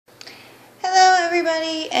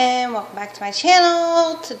everybody, and welcome back to my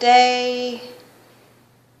channel. Today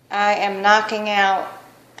I am knocking out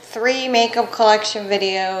 3 makeup collection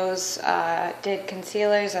videos. Did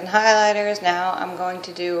concealers and highlighters. Now I'm going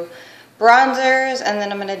to do bronzers, and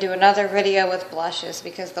then I'm going to do another video with blushes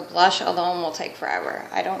because the blush alone will take forever.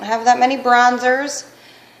 I don't have that many bronzers,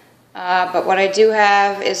 but what I do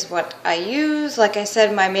have is what I use. Like I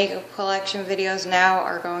said, my makeup collection videos now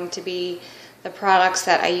are going to be the products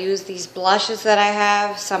that I use. These blushes that I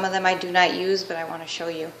have, some of them I do not use, but I want to show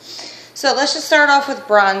you. So let's just start off with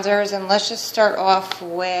bronzers, and let's just start off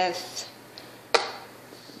with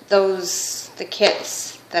the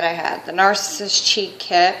kits that I had. The Narcissus Cheek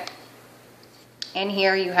Kit. And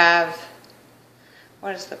here you have,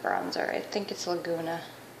 what is the bronzer? I think it's Laguna.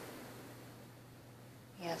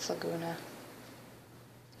 Yeah, it's Laguna.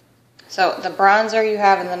 So the bronzer you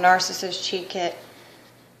have in the Narcissus Cheek Kit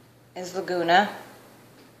is Laguna.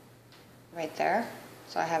 Right there.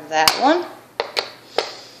 So I have that one.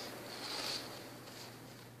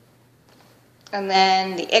 And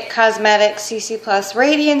then the IT Cosmetics CC Plus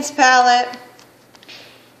Radiance Palette.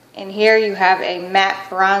 And here you have a matte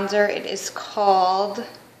bronzer. It is called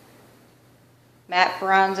Matte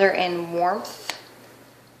Bronzer in Warmth.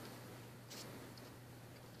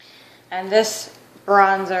 And this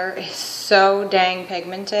bronzer is so dang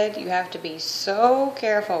pigmented. You have to be so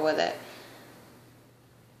careful with it.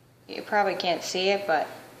 You probably can't see it, but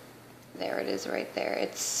there it is right there.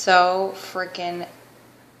 It's so freaking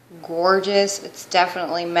gorgeous. It's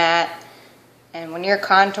definitely matte. And when you're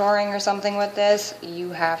contouring or something with this,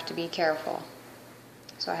 you have to be careful.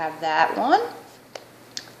 So I have that one. I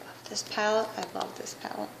love this palette. I love this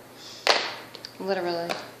palette. Literally.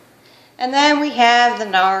 And then we have the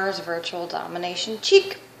NARS Virtual Domination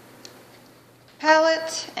Cheek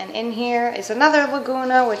palette. And in here is another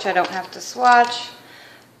Laguna, which I don't have to swatch.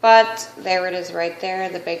 But there it is right there.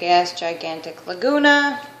 The big ass gigantic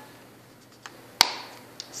Laguna.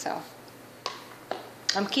 So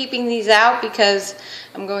I'm keeping these out because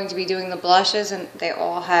I'm going to be doing the blushes, and they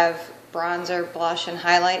all have bronzer, blush, and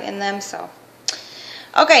highlight in them. So,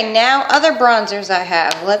 okay, now other bronzers I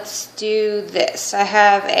have. Let's do this. I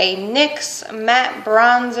have a NYX matte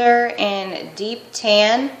bronzer in Deep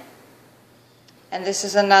Tan, and this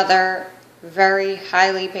is another very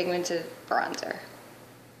highly pigmented bronzer.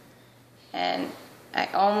 And I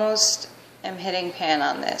almost am hitting pan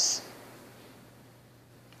on this.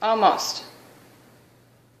 Almost.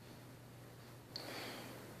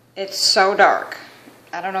 It's so dark.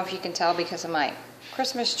 I don't know if you can tell because of my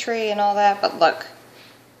Christmas tree and all that, but look.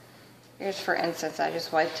 Here's, for instance, I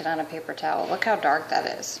just wiped it on a paper towel. Look how dark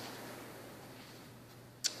that is.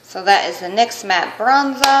 So that is the NYX Matte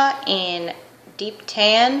Bronzer in Deep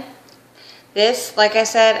Tan. This, like I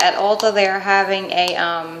said, at Ulta they are having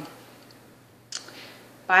a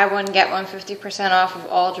buy one, get one 50% off of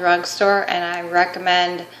all drugstore, and I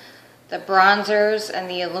recommend the bronzers and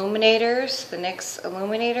the illuminators, the NYX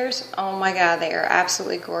illuminators. Oh my god, they are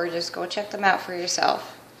absolutely gorgeous. Go check them out for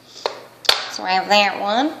yourself. So I have that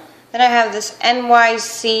one. Then I have this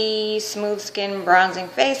NYC Smooth Skin Bronzing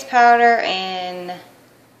Face Powder in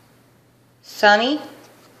Sunny.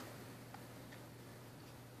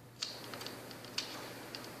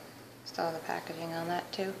 Still have the packaging on that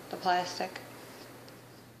too, the plastic.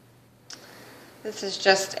 This is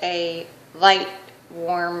just a light,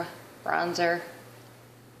 warm bronzer.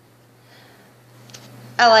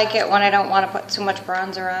 I like it when I don't want to put too much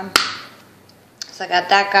bronzer on. So I got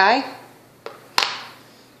that guy.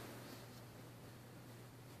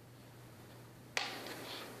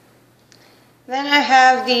 Then I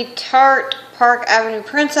have the Tarte Park Avenue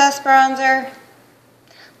Princess bronzer.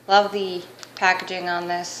 Love the packaging on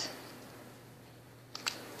this.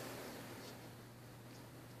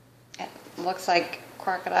 It looks like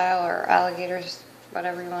crocodile or alligators,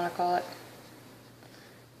 whatever you want to call it.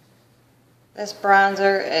 This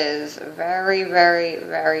bronzer is very, very,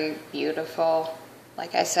 very beautiful.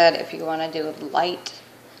 Like I said, if you want to do light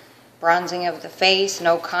bronzing of the face,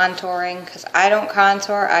 no contouring, because I don't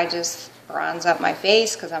contour, I just bronze up my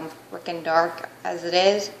face because I'm freaking dark as it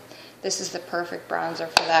is. This is the perfect bronzer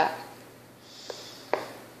for that.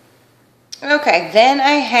 Okay, then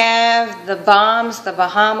I have the Balms, the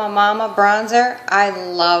Bahama Mama bronzer. I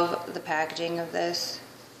love the packaging of this.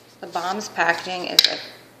 The Balms packaging is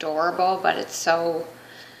adorable, but it's so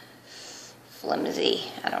flimsy.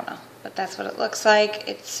 I don't know, but that's what it looks like.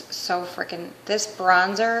 It's so freaking, this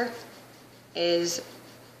bronzer is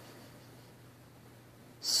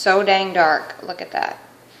so dang dark. Look at that.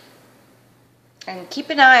 And keep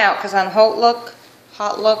an eye out, because on Hot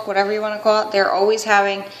Look, whatever you want to call it, they're always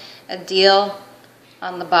having a deal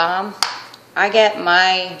on the balm. I get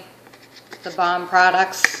the Balm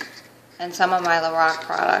products and some of my Lorac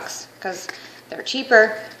products because they're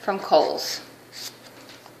cheaper from Kohl's.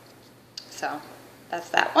 So that's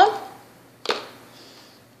that one.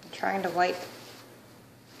 I'm trying to wipe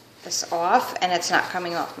this off and it's not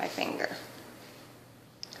coming off my finger.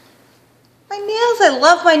 My nails, I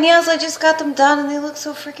love my nails. I just got them done and they look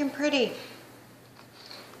so freaking pretty.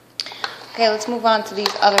 Okay, let's move on to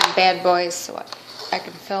these other bad boys so I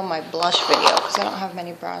can film my blush video because I don't have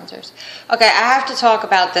many bronzers. Okay, I have to talk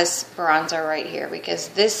about this bronzer right here because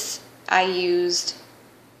this I used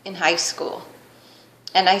in high school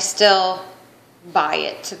and I still buy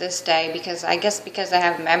it to this day because I guess because I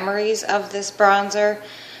have memories of this bronzer.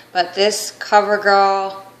 But this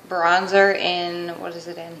CoverGirl bronzer in, what is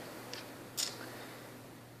it in?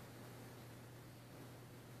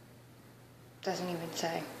 Doesn't even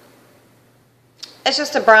say. It's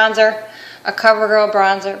just a bronzer, a CoverGirl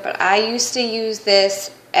bronzer, but I used to use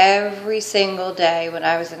this every single day when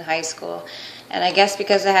I was in high school. And I guess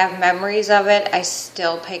because I have memories of it, I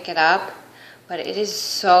still pick it up. But it is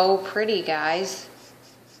so pretty, guys.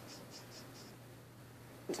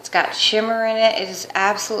 It's got shimmer in it. It is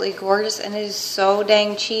absolutely gorgeous and it is so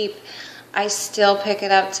dang cheap. I still pick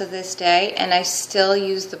it up to this day and I still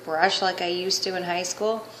use the brush like I used to in high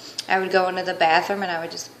school. I would go into the bathroom and I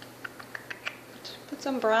would just put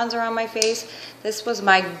some bronzer on my face. This was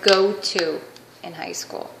my go-to in high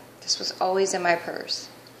school. This was always in my purse.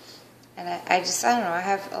 And I don't know, I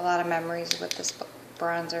have a lot of memories with this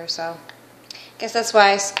bronzer, so I guess that's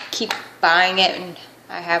why I keep buying it and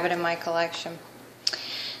I have it in my collection.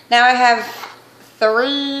 Now I have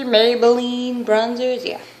 3 Maybelline bronzers.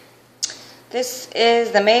 Yeah. This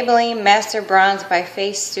is the Maybelline Master Bronze by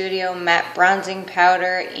Face Studio Matte Bronzing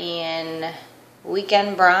Powder in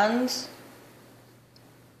Weekend Bronze.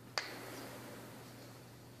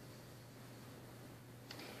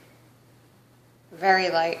 Very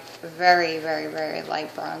light, very, very, very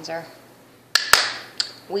light bronzer.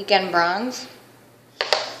 Weekend Bronze.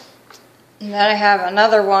 And then I have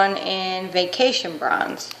another one in Vacation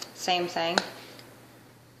Bronze. Same thing.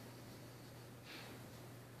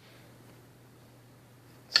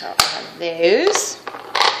 So I have those.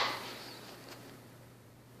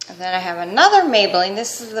 And then I have another Maybelline.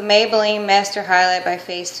 This is the Maybelline Master Highlight by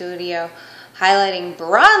Face Studio Highlighting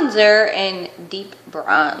Bronzer in Deep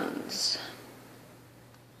Bronze.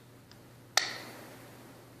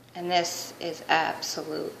 And this is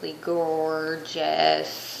absolutely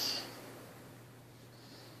gorgeous.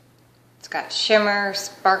 It's got shimmer,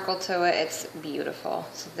 sparkle to it. It's beautiful.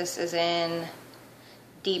 So this is in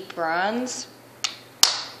Deep Bronze.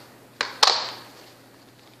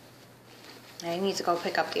 I need to go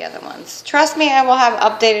pick up the other ones. Trust me, I will have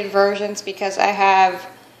updated versions because I have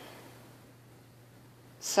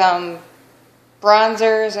some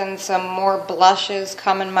bronzers and some more blushes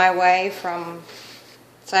coming my way from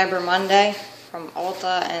Cyber Monday from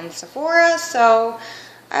Ulta and Sephora, so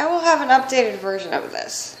I will have an updated version of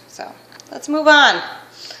this. So let's move on.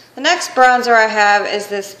 The next bronzer I have is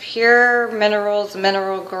this Pure Minerals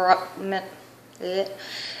Mineral Glow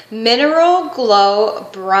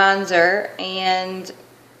bronzer, and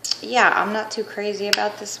yeah, I'm not too crazy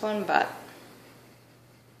about this one, but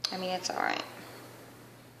I mean, it's alright.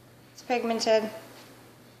 It's pigmented.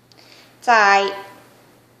 It's alright.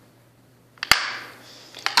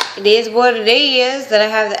 It is what it is. Then I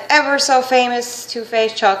have the ever so famous Too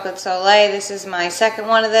Faced Chocolate Soleil. This is my second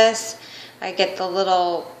one of this. I get the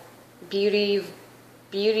little beauty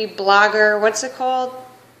blogger, what's it called?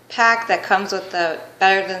 Pack that comes with the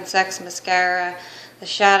Better Than Sex mascara, the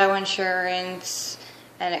Shadow Insurance,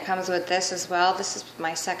 and it comes with this as well. This is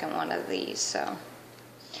my second one of these, so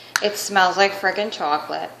it smells like friggin'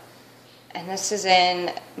 chocolate. And this is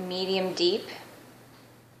in Medium Deep.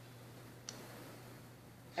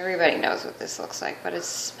 Everybody knows what this looks like, but it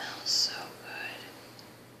smells so good.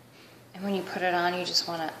 And when you put it on, you just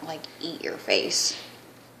want to, like, eat your face.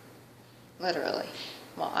 Literally.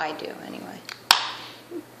 Well, I do, anyway.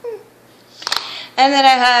 And then I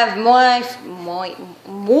have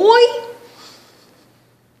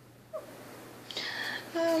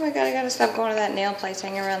oh my god, I gotta stop going to that nail place,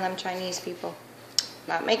 hanging around them Chinese people.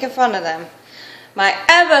 Not making fun of them. My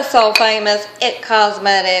ever so famous IT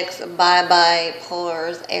Cosmetics Bye Bye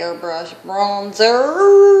Pores Airbrush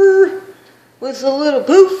Bronzer with a little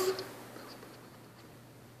poof.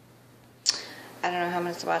 I don't know how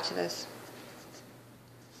much to watch this.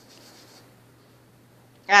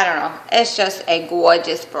 I don't know. It's just a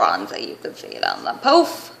gorgeous bronzer. You can see it on the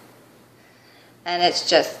poof. And it's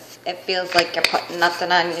just, it feels like you're putting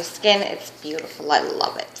nothing on your skin. It's beautiful. I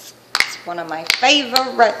love it. It's one of my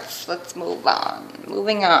favorites. Let's move on.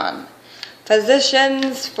 Moving on.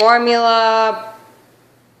 Physicians Formula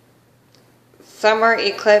Summer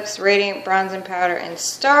Eclipse Radiant Bronzing Powder in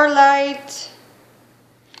Starlight.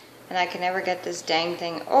 And I can never get this dang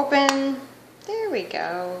thing open. There we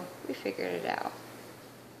go. We figured it out.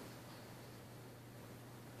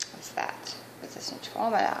 What's that? Physicians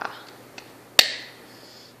Formula.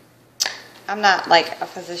 I'm not like a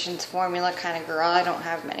Physicians Formula kind of girl. I don't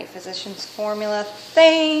have many Physicians Formula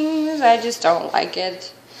things. I just don't like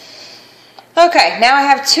it. Okay, now I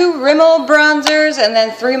have 2 Rimmel bronzers and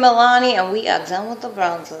then 3 Milani, and we are done with the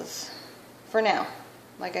bronzers. For now.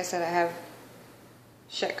 Like I said, I have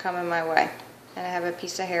shit coming my way. And I have a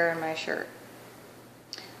piece of hair in my shirt.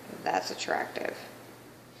 That's attractive.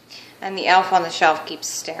 And the elf on the shelf keeps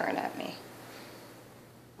staring at me.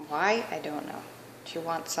 Why? I don't know. She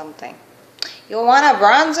wants something. You want a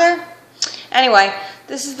bronzer? Anyway,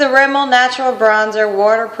 this is the Rimmel Natural Bronzer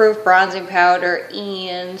Waterproof Bronzing Powder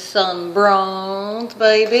in Sun Bronze,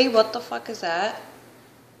 baby. What the fuck is that?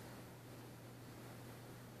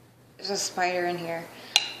 There's a spider in here.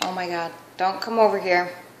 Oh my god. Don't come over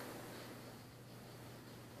here.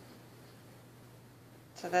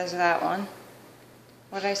 So there's that one.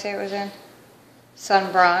 What did I say it was in?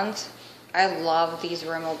 Sun Bronze. I love these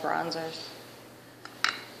Rimmel bronzers.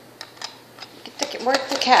 Where's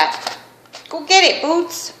the cat? Go get it,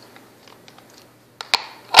 Boots.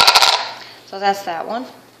 So that's that one.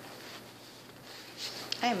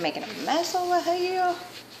 I am making a mess over here.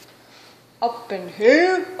 Up in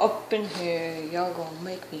here, up in here. Y'all gonna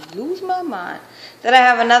make me lose my mind. Then I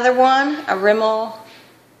have another one, a Rimmel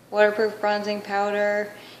Waterproof Bronzing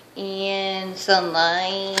Powder in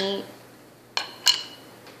Sunlight.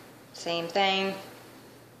 Same thing.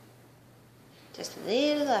 Just a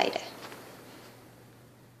little lighter.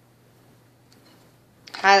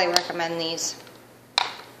 Highly recommend these.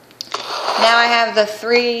 Now I have the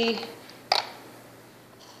 3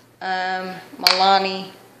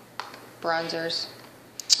 Milani bronzers.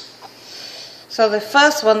 So the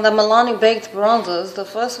first one, the Milani Baked Bronzers, the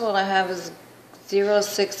first one I have is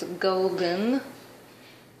 06 Golden.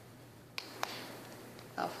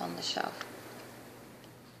 Elf on the Shelf.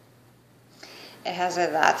 It has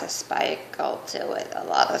a lot of sparkle to it, a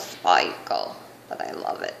lot of sparkle, but I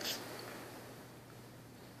love it.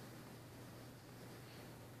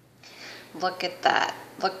 Look at that,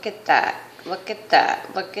 look at that, look at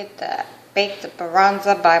that, look at that. Baked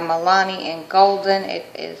Bronzer by Milani in Golden. It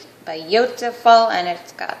is beautiful and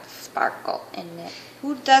it's got sparkle in it.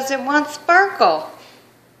 Who doesn't want sparkle?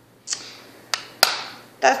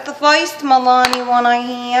 That's the first Milani one I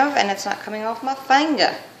have, and it's not coming off my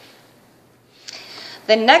finger.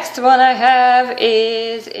 The next one I have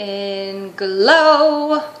is in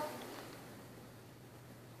Glow.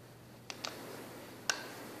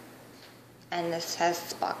 And this has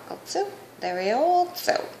sparkle too. Very old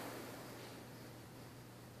too.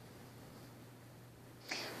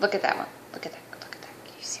 Look at that one. Look at that. Look at that.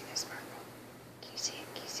 Can you see the sparkle? Can you see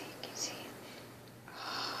it? Can you see it? Can you see it?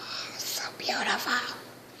 Oh, so beautiful.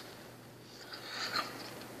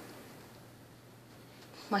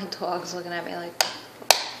 My dog's looking at me like,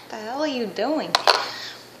 what the hell are you doing?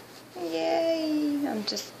 Yay.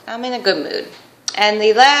 I'm in a good mood. And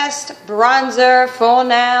the last bronzer for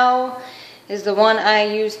now is the one I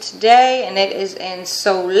used today, and it is in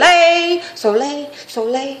Soleil, Soleil,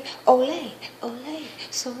 Soleil, Olay, Olay,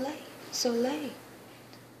 Soleil, Soleil.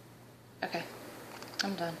 Okay,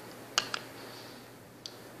 I'm done.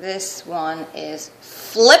 This one is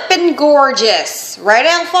flippin' gorgeous. Right,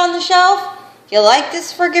 Elf on the Shelf? You like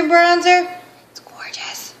this friggin' bronzer? It's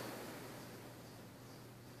gorgeous.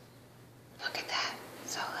 Look at that,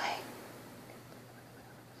 Soleil.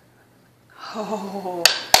 Oh.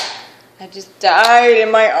 I just died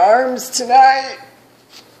in my arms tonight.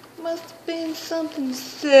 Must have been something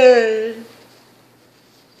sad.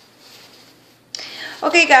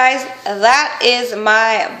 Okay guys, that is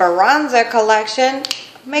my bronzer collection,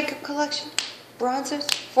 makeup collection, bronzers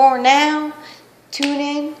for now. Tune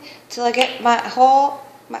in till I get my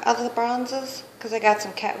other bronzers, because I got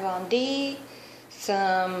some Kat Von D,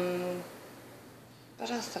 some,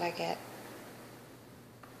 what else did I get?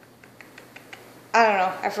 I don't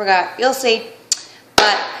know. I forgot. You'll see.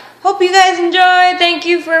 But hope you guys enjoyed. Thank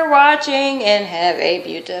you for watching and have a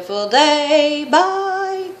beautiful day. Bye.